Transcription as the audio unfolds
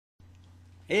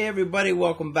Hey everybody,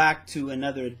 welcome back to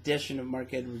another edition of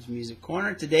Mark Edwards Music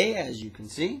Corner. Today, as you can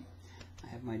see, I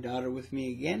have my daughter with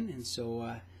me again, and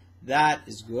so that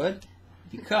is good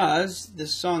because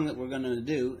this song that we're going to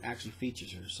do actually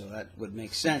features her, so that would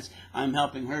make sense. I'm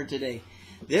helping her today.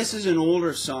 This is an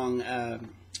older song,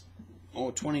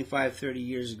 25, 30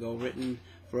 years ago, written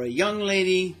for a young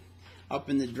lady up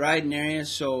in the Dryden area.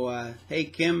 So, hey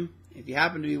Kim, if you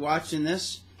happen to be watching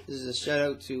this is a shout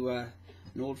out to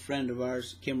an old friend of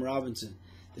ours, Kim Robinson.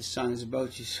 This song is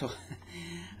about you, so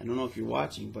I don't know if you're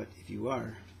watching, but if you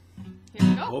are, here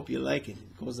we go. I hope you like it.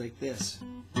 It goes like this.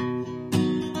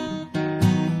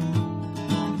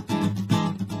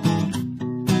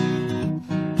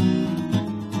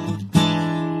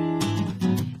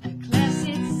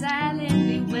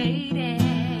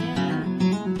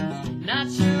 Not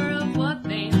sure of what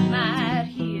they might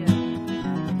hear.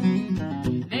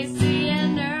 They see a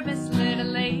nervous little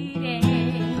lady.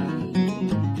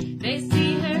 They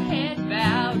see her head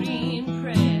bowed in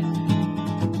prayer.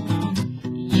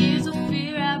 Years of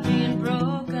fear have been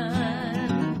broken.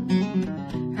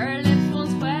 Her lips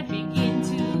once wide begin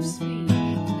to speak.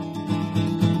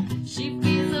 She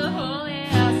feels the holy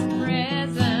house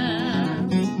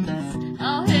presence.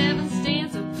 All heaven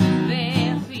stands up to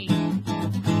their feet.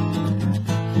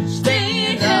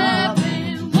 Stand up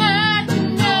and want to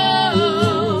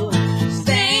know.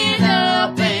 Stand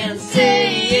up and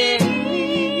say it.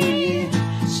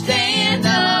 Stand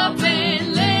up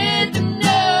and let them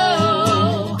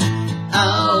know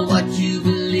all what you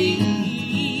believe.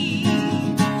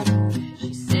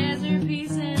 She says her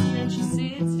piece and then she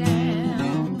sits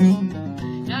down,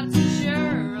 not too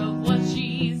sure of what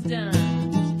she's done,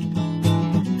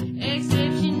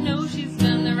 except she knows she's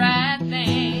done the right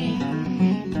thing.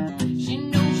 She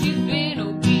knows she's been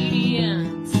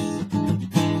obedient.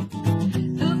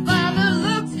 The Father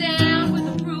looks down with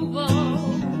approval.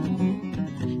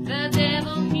 The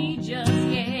devil, he just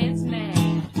gets mad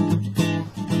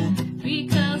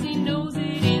because he knows it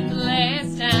ain't the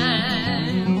last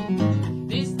time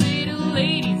this little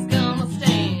lady's gonna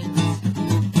stand.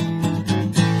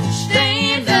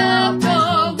 Stand up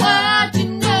for what you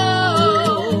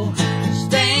know.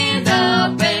 Stand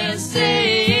up and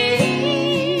say.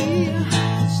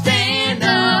 Stand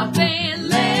up and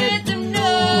let them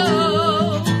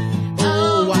know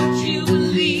oh what you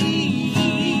believe.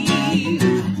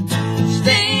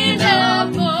 Stand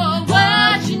up for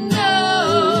what you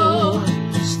know.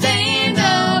 Stand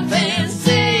up and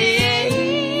say.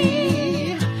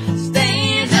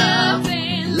 Stand up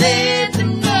and let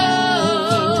them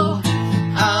know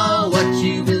oh what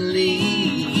you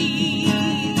believe.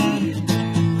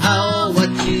 Oh what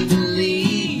you believe.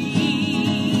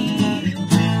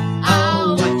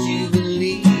 Oh what you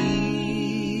believe.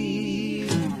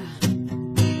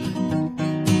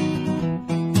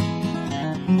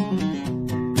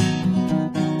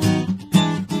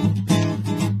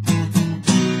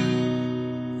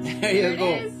 There you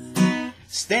go.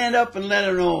 Stand up and let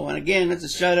her know. And again, that's a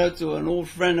shout out to an old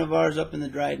friend of ours up in the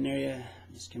Dryden area,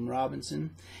 Miss Kim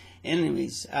Robinson.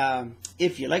 Anyways,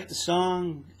 if you like the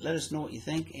song, let us know what you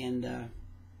think, and Don't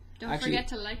actually, forget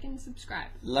to like and subscribe.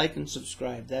 like and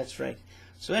subscribe. That's right.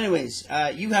 So anyways,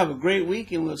 you have a great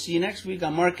week, and we'll see you next week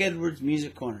on Mark Edwards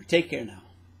Music Corner. Take care now.